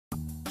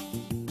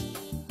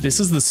This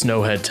is the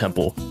Snowhead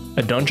Temple,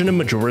 a dungeon in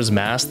Majora's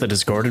Mask that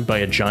is guarded by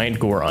a giant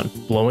Goron,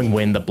 blowing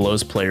wind that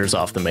blows players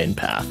off the main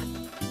path.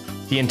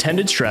 The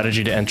intended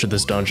strategy to enter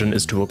this dungeon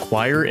is to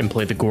acquire and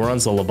play the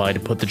Goron's Lullaby to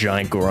put the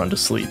giant Goron to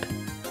sleep.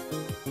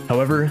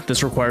 However,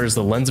 this requires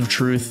the Lens of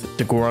Truth,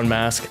 the Goron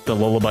Mask, the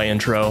Lullaby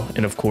intro,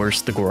 and of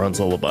course, the Goron's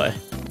Lullaby.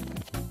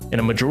 In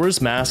a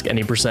Majora's Mask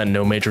any %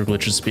 no major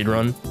glitches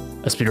speedrun,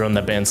 a speedrun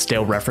that bans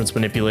stale reference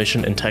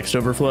manipulation and text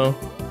overflow,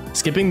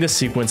 skipping this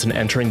sequence and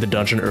entering the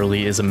dungeon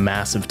early is a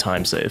massive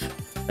time save,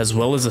 as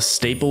well as a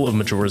staple of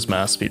Majora's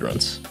Mask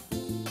speedruns.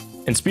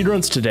 In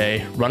speedruns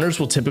today, runners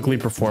will typically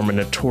perform a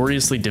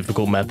notoriously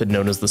difficult method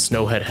known as the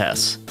Snowhead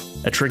Hess,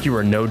 a trick you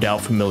are no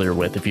doubt familiar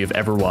with if you have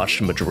ever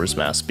watched a Majora's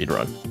Mask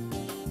speedrun.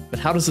 But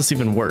how does this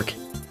even work?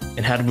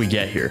 And how did we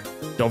get here?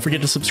 Don't forget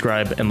to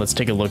subscribe, and let's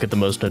take a look at the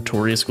most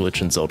notorious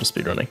glitch in Zelda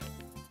speedrunning.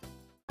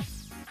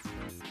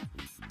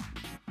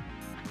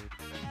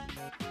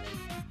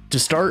 To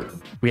start,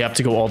 we have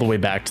to go all the way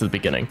back to the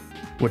beginning,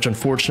 which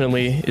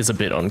unfortunately is a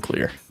bit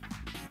unclear.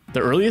 The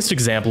earliest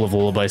example of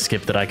Lullaby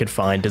Skip that I could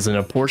find is in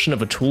a portion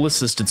of a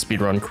tool-assisted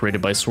speedrun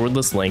created by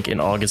Swordless Link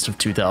in August of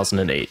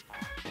 2008.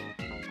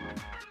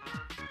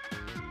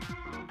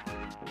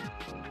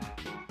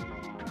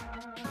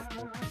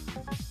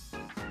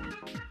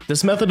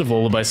 This method of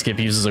Lullaby Skip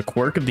uses a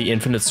quirk of the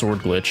infinite sword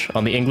glitch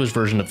on the English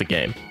version of the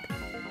game.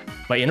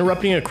 By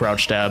interrupting a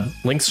crouch stab,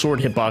 Link's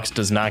sword hitbox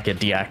does not get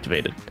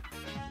deactivated.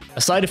 A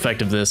side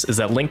effect of this is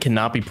that Link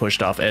cannot be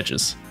pushed off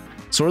edges.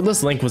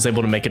 Swordless Link was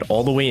able to make it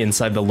all the way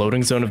inside the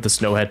loading zone of the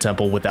Snowhead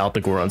Temple without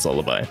the Goron's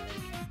Lullaby.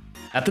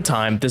 At the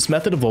time, this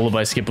method of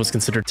Lullaby Skip was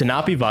considered to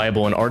not be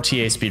viable in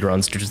RTA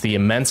speedruns due to the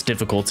immense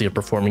difficulty of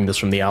performing this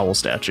from the owl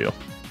statue.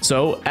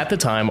 So, at the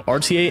time,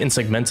 RTA and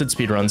segmented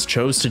speedruns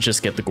chose to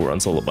just get the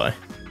Goron's Lullaby.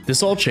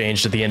 This all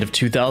changed at the end of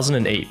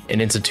 2008 and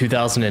into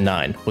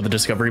 2009 with a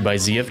discovery by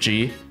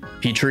ZFG,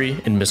 Petrie,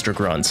 and Mr.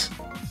 Grunz.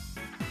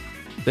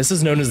 This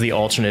is known as the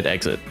alternate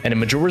exit, and in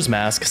Majora's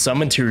Mask,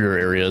 some interior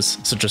areas,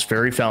 such as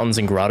fairy fountains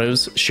and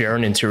grottos, share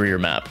an interior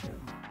map.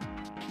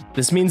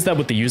 This means that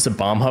with the use of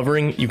bomb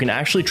hovering, you can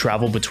actually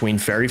travel between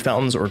fairy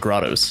fountains or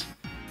grottos.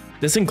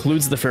 This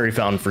includes the fairy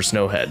fountain for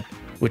Snowhead,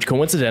 which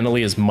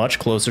coincidentally is much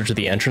closer to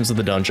the entrance of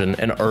the dungeon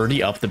and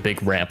already up the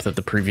big ramp that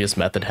the previous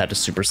method had to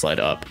super slide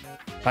up.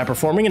 By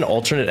performing an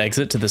alternate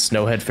exit to the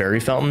Snowhead fairy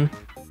fountain,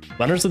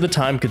 runners at the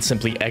time could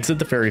simply exit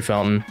the fairy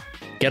fountain,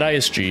 get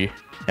ISG,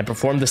 and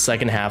perform the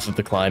second half of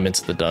the climb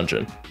into the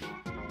dungeon.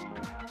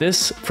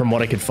 This, from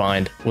what I could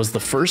find, was the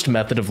first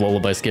method of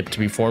Lullaby Skip to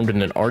be formed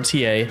in an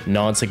RTA,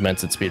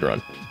 non-segmented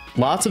speedrun.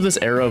 Lots of this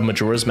era of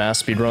Majora's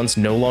Mask speedruns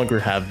no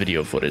longer have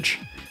video footage,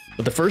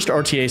 but the first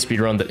RTA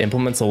speedrun that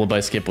implements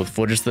Lullaby Skip with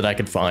footage that I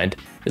could find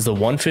is the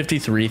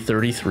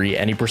 153.33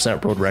 any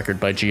 % world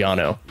record by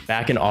Giano,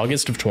 back in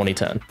August of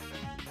 2010.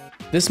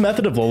 This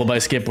method of Lullaby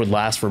Skip would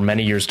last for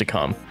many years to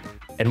come,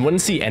 and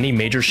wouldn't see any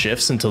major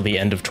shifts until the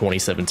end of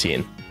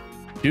 2017.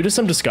 Due to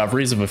some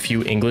discoveries of a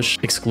few English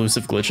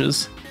exclusive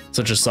glitches,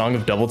 such as Song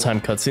of Double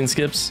Time cutscene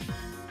skips,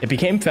 it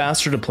became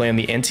faster to play on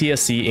the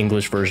NTSC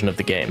English version of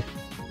the game.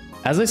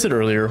 As I said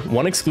earlier,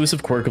 one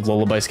exclusive quirk of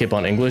Lullaby Skip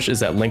on English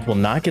is that Link will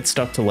not get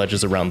stuck to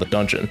ledges around the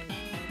dungeon,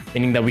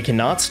 meaning that we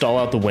cannot stall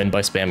out the wind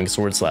by spamming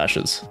sword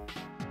slashes.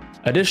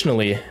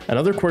 Additionally,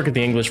 another quirk of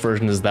the English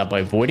version is that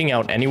by voiding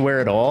out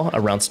anywhere at all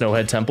around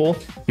Snowhead Temple,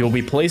 you will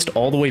be placed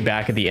all the way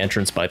back at the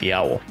entrance by the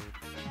owl.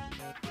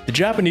 The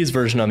Japanese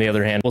version, on the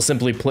other hand, will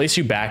simply place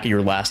you back at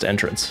your last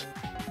entrance.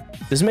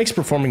 This makes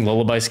performing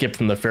Lullaby Skip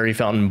from the fairy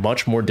fountain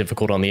much more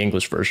difficult on the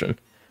English version,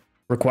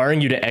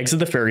 requiring you to exit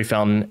the fairy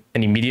fountain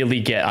and immediately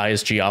get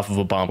ISG off of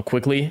a bomb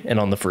quickly and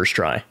on the first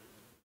try.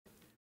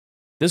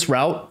 This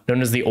route,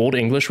 known as the Old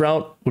English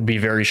route, would be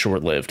very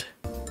short-lived.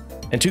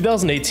 In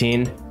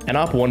 2018,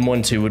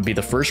 NOP112 would be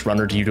the first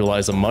runner to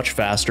utilize a much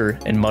faster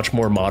and much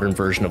more modern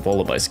version of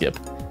Lullaby Skip,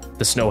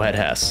 the Snowhead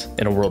Hess,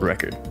 in a world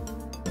record.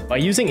 By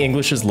using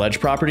English's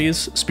ledge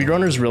properties,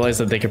 speedrunners realized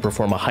that they could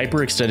perform a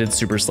hyper-extended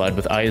super slide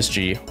with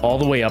ISG all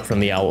the way up from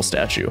the owl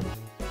statue,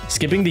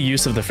 skipping the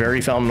use of the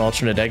fairy fountain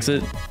alternate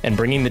exit and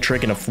bringing the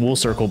trick in a full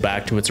circle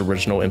back to its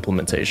original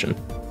implementation.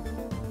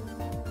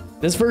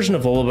 This version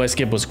of Lullaby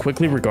Skip was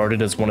quickly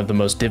regarded as one of the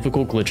most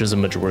difficult glitches in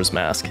Majora's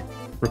Mask,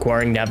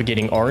 requiring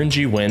navigating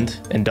RNG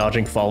wind and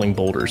dodging falling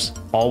boulders,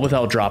 all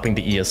without dropping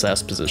the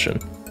ESS position,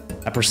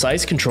 a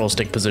precise control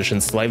stick position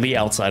slightly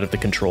outside of the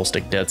control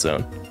stick dead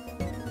zone.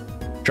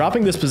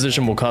 Dropping this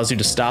position will cause you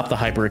to stop the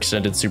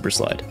hyperextended super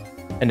slide,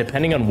 and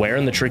depending on where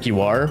in the trick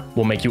you are,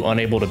 will make you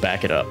unable to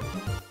back it up.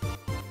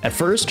 At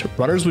first,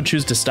 runners would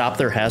choose to stop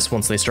their Hess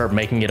once they start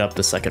making it up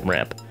the second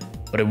ramp,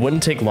 but it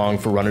wouldn't take long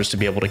for runners to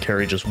be able to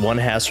carry just one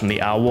Hess from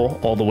the owl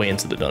all the way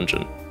into the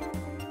dungeon.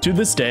 To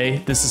this day,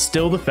 this is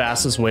still the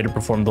fastest way to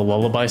perform the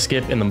Lullaby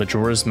Skip in the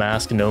Majora's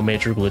Mask no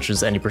major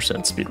glitches any %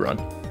 speedrun.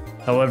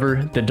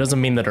 However, that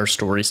doesn't mean that our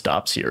story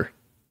stops here.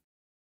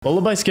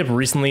 Lullaby Skip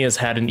recently has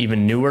had an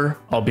even newer,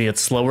 albeit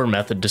slower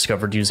method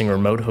discovered using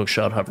remote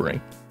hookshot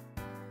hovering,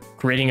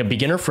 creating a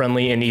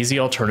beginner-friendly and easy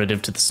alternative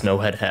to the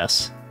Snowhead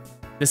Hess.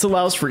 This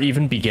allows for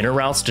even beginner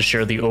routes to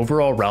share the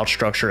overall route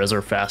structure as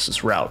our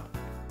fastest route.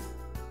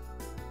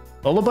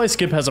 Lullaby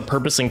Skip has a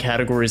purpose in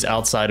categories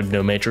outside of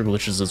no major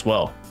glitches as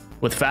well,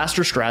 with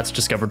faster strats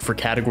discovered for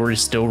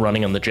categories still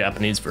running on the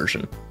Japanese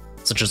version,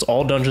 such as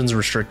all dungeons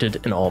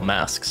restricted and all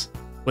masks.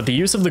 With the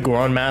use of the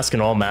Goron mask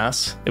and all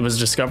masks, it was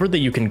discovered that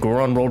you can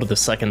Goron roll to the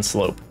second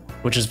slope,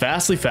 which is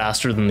vastly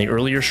faster than the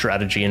earlier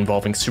strategy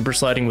involving super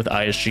sliding with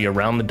ISG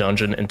around the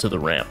dungeon into the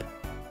ramp.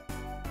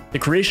 The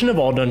creation of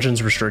all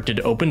dungeons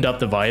restricted opened up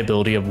the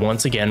viability of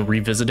once again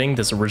revisiting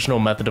this original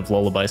method of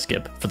Lullaby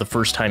Skip for the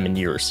first time in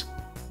years.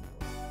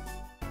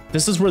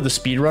 This is where the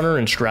speedrunner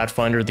and strat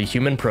finder the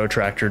human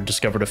protractor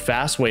discovered a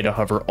fast way to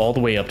hover all the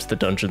way up to the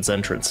dungeon's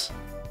entrance.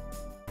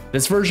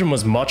 This version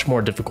was much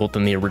more difficult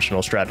than the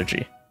original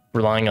strategy,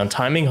 relying on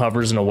timing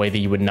hovers in a way that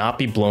you would not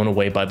be blown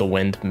away by the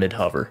wind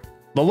mid-hover.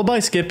 Lullaby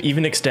Skip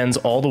even extends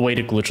all the way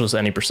to glitchless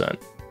any percent,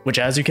 which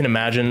as you can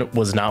imagine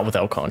was not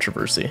without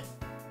controversy.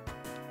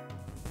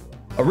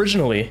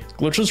 Originally,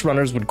 glitchless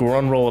runners would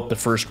Goron roll up the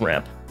first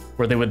ramp,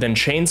 where they would then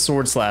chain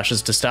sword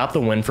slashes to stop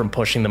the wind from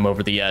pushing them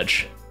over the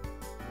edge.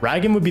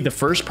 Ragan would be the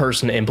first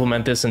person to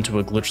implement this into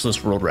a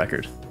glitchless world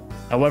record.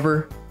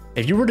 However,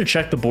 if you were to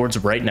check the boards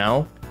right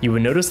now, you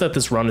would notice that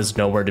this run is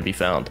nowhere to be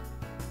found.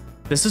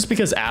 This is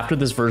because after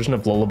this version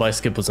of Lullaby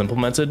Skip was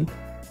implemented,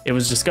 it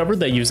was discovered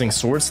that using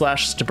sword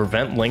slashes to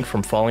prevent Link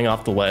from falling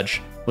off the ledge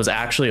was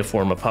actually a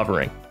form of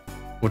hovering,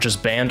 which is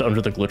banned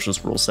under the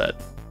glitchless rule set.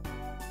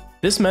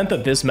 This meant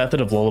that this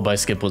method of Lullaby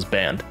Skip was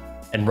banned,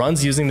 and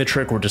runs using the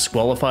trick were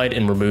disqualified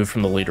and removed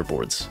from the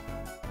leaderboards.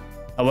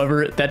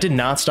 However, that did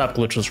not stop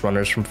glitchless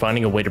runners from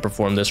finding a way to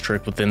perform this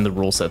trick within the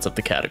rule sets of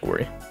the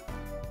category.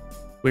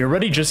 We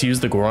already just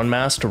used the Goron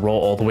mask to roll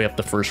all the way up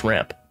the first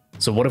ramp,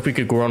 so what if we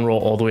could Goron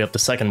roll all the way up the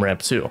second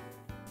ramp too?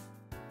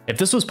 If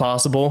this was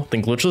possible,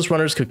 then glitchless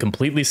runners could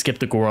completely skip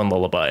the Goron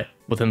Lullaby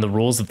within the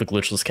rules of the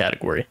glitchless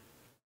category.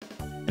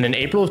 And in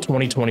April of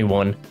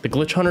 2021, the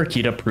glitch hunter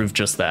Kita proved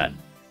just that,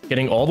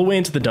 getting all the way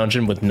into the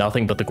dungeon with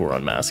nothing but the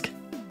Goron mask.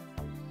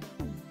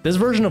 This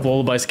version of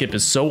Lullaby Skip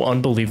is so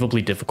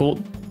unbelievably difficult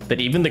that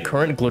even the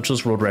current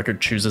glitchless world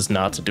record chooses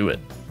not to do it.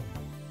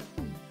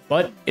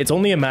 But it's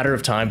only a matter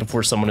of time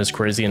before someone is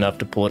crazy enough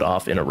to pull it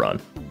off in a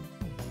run.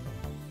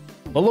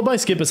 Lullaby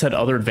Skip has had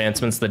other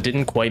advancements that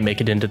didn't quite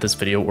make it into this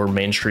video or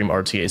mainstream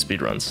RTA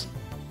speedruns,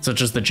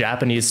 such as the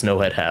Japanese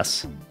Snowhead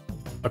Hess,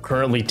 a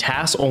currently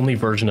TAS-only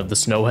version of the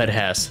Snowhead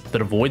Hess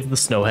that avoids the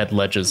Snowhead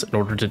ledges in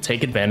order to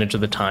take advantage of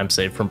the time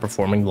saved from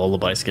performing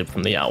Lullaby Skip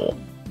from the owl,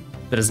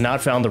 that has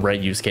not found the right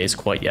use case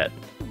quite yet.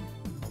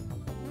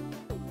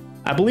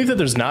 I believe that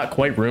there's not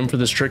quite room for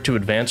this trick to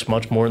advance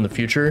much more in the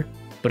future,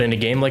 but in a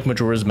game like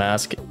Majora's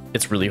Mask,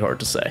 it's really hard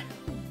to say.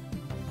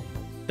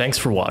 Thanks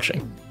for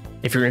watching.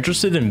 If you're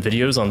interested in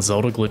videos on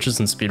Zelda glitches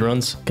and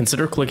speedruns,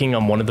 consider clicking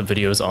on one of the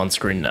videos on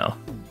screen now.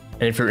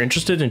 And if you're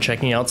interested in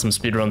checking out some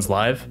speedruns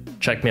live,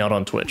 check me out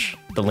on Twitch.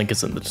 The link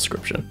is in the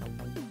description.